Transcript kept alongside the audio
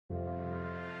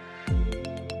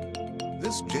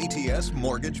This JTS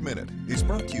Mortgage Minute is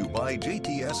brought to you by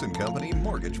JTS Company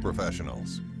Mortgage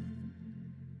Professionals.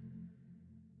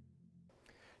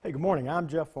 Hey, good morning. I'm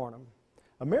Jeff Farnham.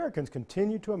 Americans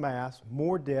continue to amass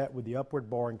more debt with the upward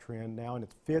borrowing trend now in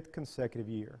its fifth consecutive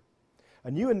year.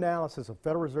 A new analysis of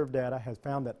Federal Reserve data has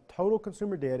found that total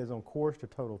consumer debt is on course to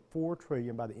total $4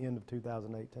 trillion by the end of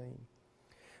 2018.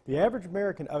 The average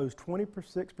American owes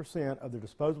 26% of their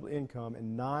disposable income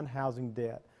in non-housing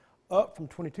debt, up from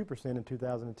 22% in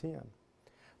 2010.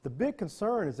 The big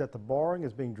concern is that the borrowing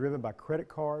is being driven by credit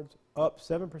cards, up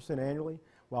 7% annually,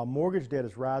 while mortgage debt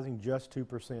is rising just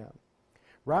 2%.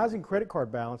 Rising credit card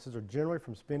balances are generally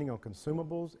from spending on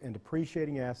consumables and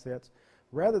depreciating assets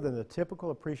rather than the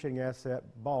typical appreciating asset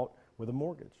bought with a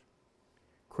mortgage.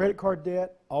 Credit card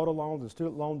debt, auto loans, and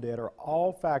student loan debt are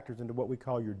all factors into what we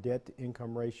call your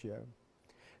debt-to-income ratio.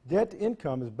 Debt to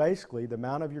income is basically the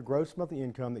amount of your gross monthly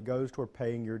income that goes toward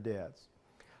paying your debts.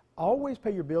 Always pay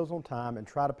your bills on time and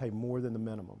try to pay more than the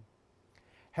minimum.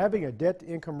 Having a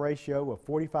debt-to-income ratio of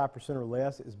 45% or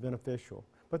less is beneficial,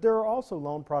 but there are also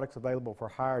loan products available for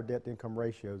higher debt-to-income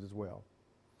ratios as well.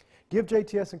 Give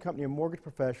JTS Company and Mortgage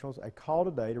Professionals a call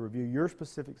today to review your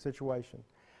specific situation.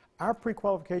 Our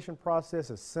pre-qualification process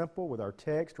is simple with our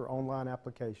text or online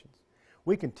applications.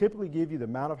 We can typically give you the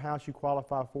amount of house you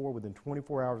qualify for within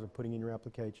 24 hours of putting in your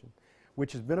application,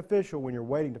 which is beneficial when you're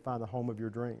waiting to find the home of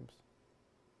your dreams.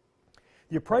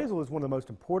 The appraisal is one of the most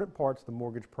important parts of the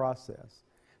mortgage process.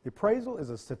 The appraisal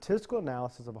is a statistical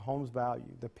analysis of a home's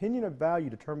value. The opinion of value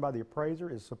determined by the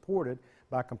appraiser is supported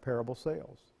by comparable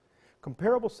sales.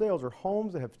 Comparable sales are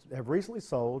homes that have recently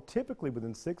sold, typically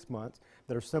within 6 months,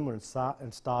 that are similar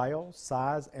in style,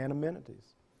 size, and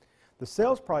amenities. The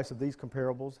sales price of these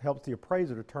comparables helps the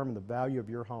appraiser determine the value of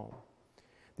your home.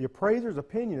 The appraiser's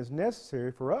opinion is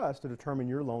necessary for us to determine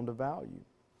your loan-to-value.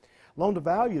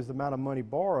 Loan-to-value is the amount of money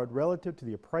borrowed relative to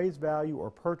the appraised value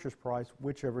or purchase price,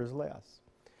 whichever is less.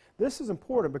 This is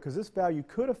important because this value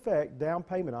could affect down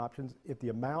payment options if the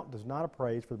amount does not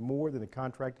appraise for more than the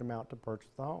contracted amount to purchase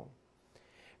the home.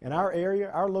 In our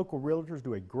area, our local realtors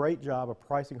do a great job of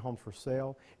pricing homes for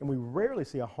sale, and we rarely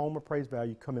see a home appraised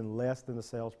value come in less than the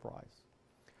sales price.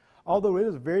 Although it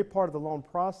is a very part of the loan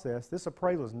process, this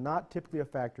appraisal is not typically a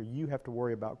factor you have to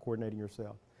worry about coordinating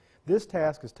yourself. This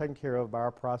task is taken care of by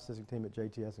our processing team at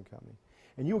JTS Company,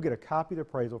 and you will get a copy of the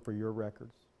appraisal for your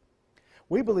records.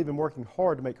 We believe in working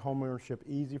hard to make homeownership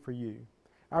easy for you.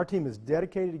 Our team is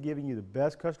dedicated to giving you the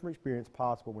best customer experience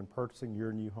possible when purchasing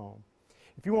your new home.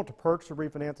 If you want to purchase or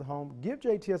refinance a home, give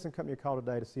JTS Company a call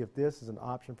today to see if this is an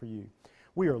option for you.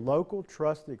 We are local,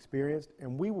 trusted, experienced,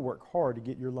 and we will work hard to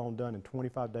get your loan done in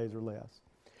 25 days or less.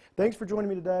 Thanks for joining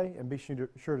me today, and be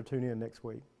sure to tune in next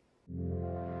week.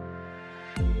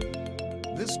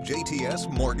 This JTS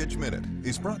Mortgage Minute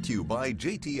is brought to you by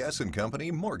JTS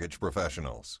Company Mortgage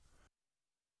Professionals.